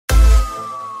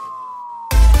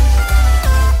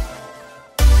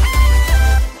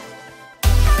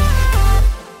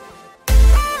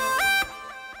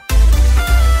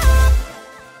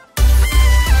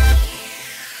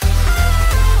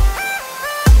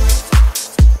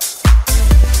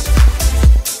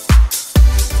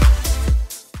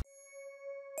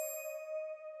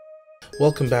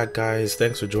Welcome back, guys.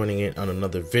 Thanks for joining in on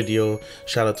another video.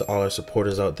 Shout out to all our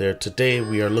supporters out there. Today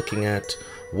we are looking at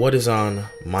what is on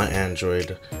my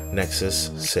Android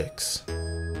Nexus 6.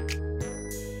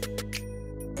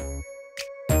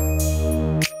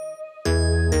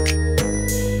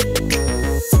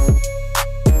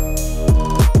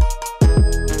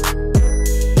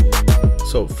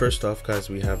 So first off, guys,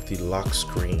 we have the lock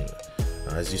screen.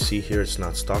 As you see here, it's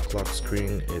not stock lock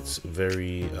screen. It's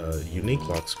very unique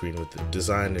lock screen with the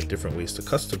design and different ways to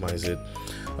customize it.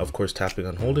 Of course, tapping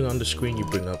and holding on the screen, you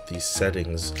bring up these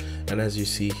settings. And as you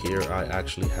see here, I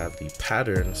actually have the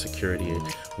pattern security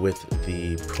with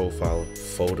the profile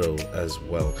photo as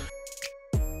well.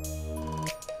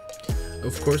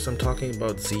 Of course, I'm talking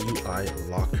about Zei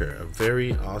Locker, a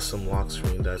very awesome lock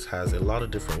screen that has a lot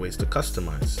of different ways to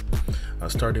customize.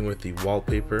 Starting with the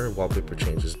wallpaper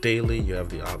changes daily. You have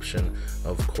the option,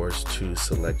 of course, to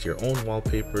select your own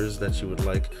wallpapers that you would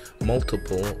like,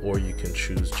 multiple, or you can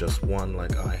choose just one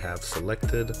like I have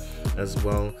selected as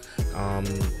well.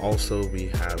 Also, we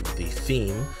have the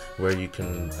theme where you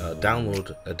can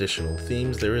download additional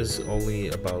themes. There is only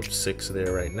about 6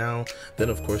 there right now.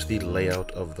 Then, of course, the layout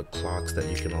of the clocks that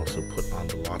you can also put on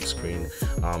the lock screen.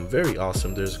 Very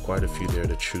awesome. There's quite a few there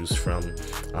to choose from.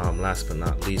 Last but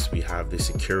not least, we have the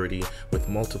security with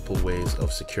multiple ways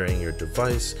of securing your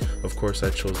device. Of course, I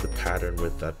chose the pattern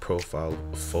with that profile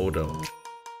photo.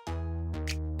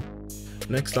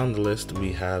 Next on the list,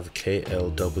 we have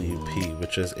KLWP,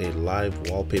 which is a live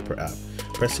wallpaper app.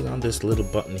 Pressing on this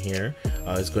little button here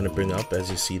is going to bring up,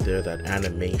 as you see there, that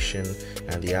animation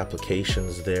and the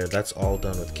applications there. That's all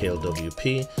done with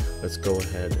KLWP. Let's go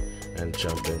ahead and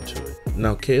jump into it.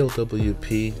 Now,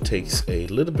 KLWP takes a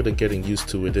little bit of getting used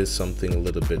to. It is something a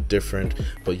little bit different,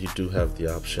 but you do have the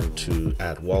option to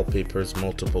add wallpapers,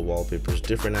 multiple wallpapers,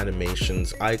 different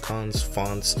animations, icons,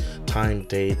 fonts, time,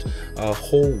 date, a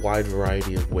whole wide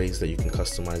variety of ways that you can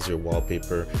customize your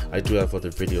wallpaper. I do have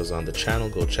other videos on the channel,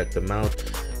 go check them out.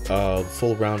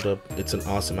 Full roundup, it's an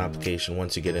awesome application.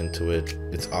 Once you get into it,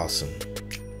 it's awesome.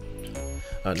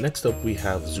 Next up, we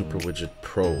have Widget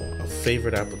Pro, a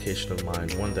favorite application of mine,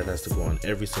 one that has to go on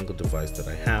every single device that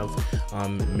I have.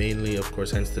 Mainly, of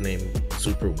course, hence the name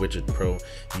Widget Pro.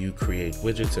 You create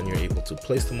widgets and you're able to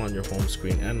place them on your home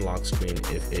screen and lock screen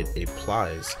if it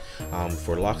applies.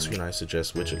 For lock screen, I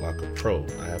suggest Widget Locker Pro.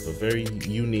 I have a very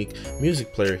unique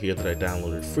music player here that I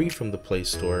downloaded free from the Play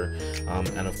Store,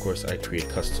 and of course, I create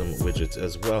custom widgets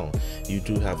as well. You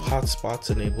do have hotspots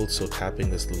enabled, so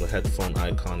tapping this little headphone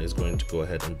icon is going to go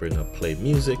ahead and bring up play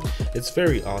music. It's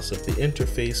very awesome. The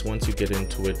interface, once you get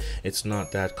into it, it's not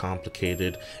that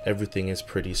complicated. Everything is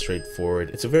pretty straightforward.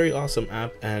 It's a very awesome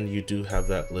app, and you do have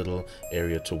that little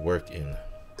area to work in.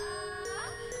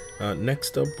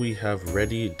 Next up, we have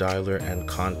Ready Dialer and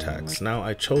Contacts. Now,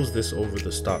 I chose this over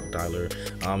the stock dialer.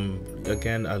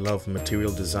 Again, I love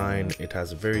material design. It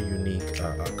has a very unique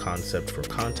concept for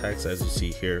contacts. As you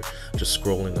see here, just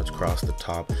scrolling across the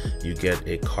top, you get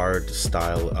a card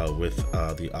style with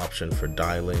the option for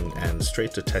dialing and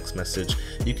straight to text message.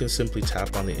 You can simply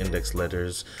tap on the index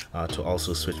letters to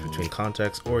also switch between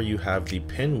contacts, or you have the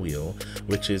pinwheel,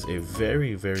 which is a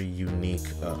very, very unique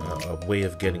way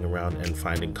of getting around and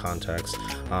finding contacts,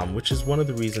 which is one of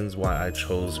the reasons why I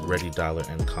chose Ready Dialer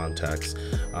and Contacts.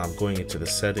 Going into the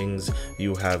settings,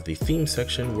 you have the theme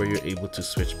section where you're able to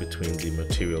switch between the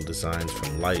material designs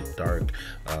from light, dark,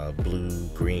 blue,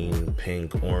 green,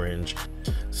 pink, orange.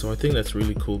 So I think that's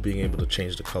really cool, being able to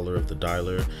change the color of the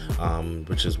dialer,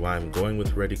 which is why I'm going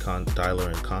with Ready Dialer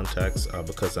and Contacts,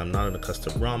 because I'm not in a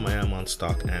custom ROM, I am on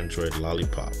stock Android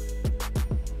Lollipop.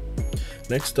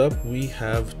 Next up, we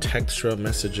have Textra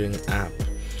messaging app.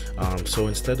 So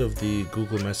instead of the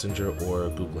Google Messenger or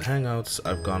Google Hangouts,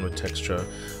 I've gone with Textra.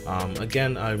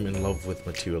 Again, I'm in love with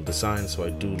material design, so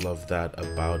I do love that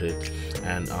about it,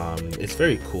 and it's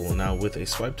very cool. Now, with a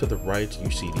swipe to the right, you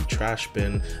see the trash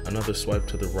bin. Another swipe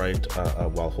to the right,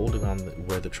 while holding on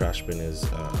where the trash bin is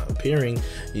appearing,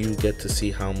 you get to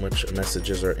see how much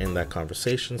messages are in that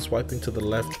conversation. Swiping to the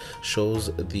left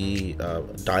shows the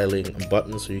dialing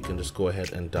button, so you can just go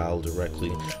ahead and dial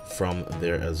directly from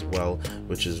there as well,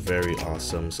 which is very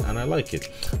awesome, and I like it.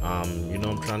 You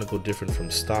know, I'm trying to go different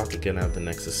from stock. Again, I have the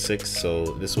Nexus 6, so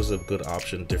this was a good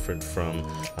option, different from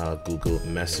Google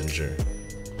Messenger.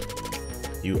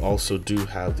 You also do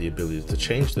have the ability to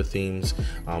change the themes,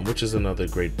 which is another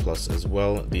great plus as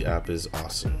well. The app is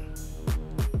awesome.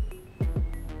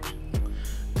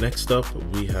 Next up,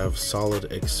 we have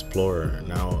Solid Explorer.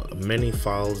 Now, many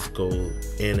files go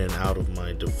in and out of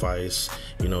my device,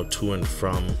 you know, to and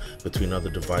from between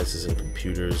other devices and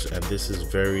computers, and this is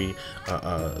very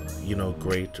you know,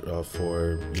 great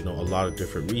for, you know, a lot of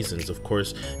different reasons. Of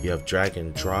course, you have drag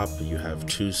and drop, you have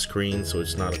two screens, so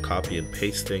it's not a copy and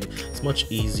paste thing. It's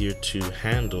much easier to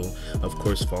handle. Of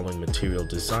course, following material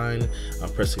design,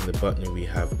 pressing the button, we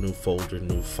have new folder,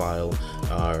 new file,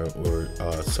 or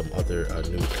some other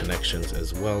new connections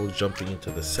as well. Jumping into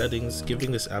the settings,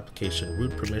 giving this application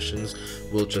root permissions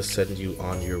will just send you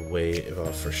on your way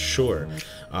for sure.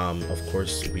 Of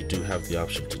course, we do have the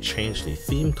option to change the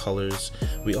theme colors.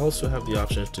 We also have the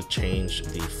option to change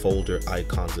the folder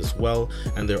icons as well,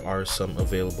 and there are some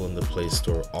available in the Play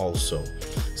Store also.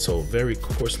 So very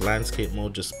coarse landscape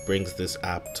mode just brings this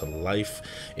app to life,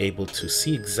 able to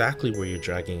see exactly where you're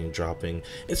dragging and dropping.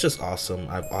 It's just awesome.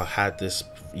 I've had this,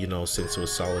 you know, since it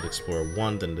was Solid Explorer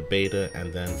 1, then the beta,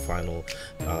 and then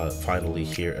finally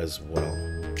here as well.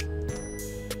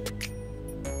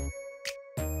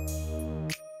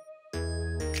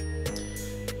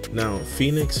 Now,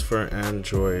 Phoenix for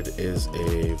Android is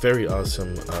a very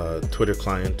awesome Twitter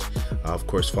client, of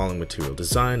course following Material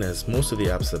Design, as most of the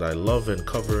apps that I love and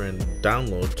cover and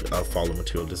download follow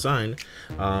Material Design.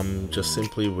 Just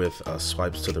simply with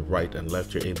swipes to the right and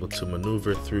left, you're able to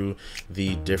maneuver through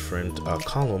the different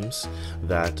columns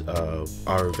that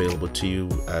are available to you,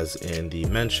 as in the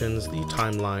mentions, the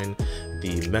timeline,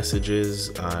 the messages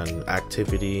and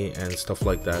activity and stuff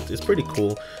like that. It's pretty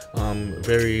cool.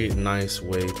 Very nice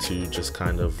way to just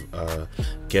kind of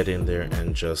get in there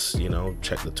and just, you know,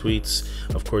 check the tweets.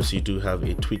 Of course, you do have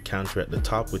a tweet counter at the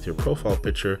top with your profile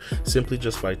picture. Simply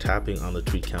just by tapping on the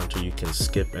tweet counter, you can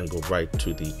skip and go right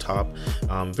to the top.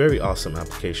 Very awesome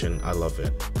application. I love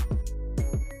it.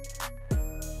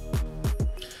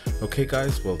 Okay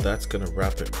guys, well that's gonna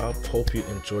wrap it up. Hope you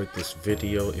enjoyed this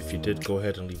video. If you did, go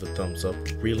ahead and leave a thumbs up,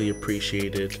 really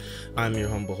appreciate it. I'm your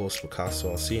humble host Picaso.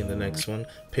 I'll see you in the next one.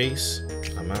 Peace.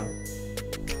 I'm out.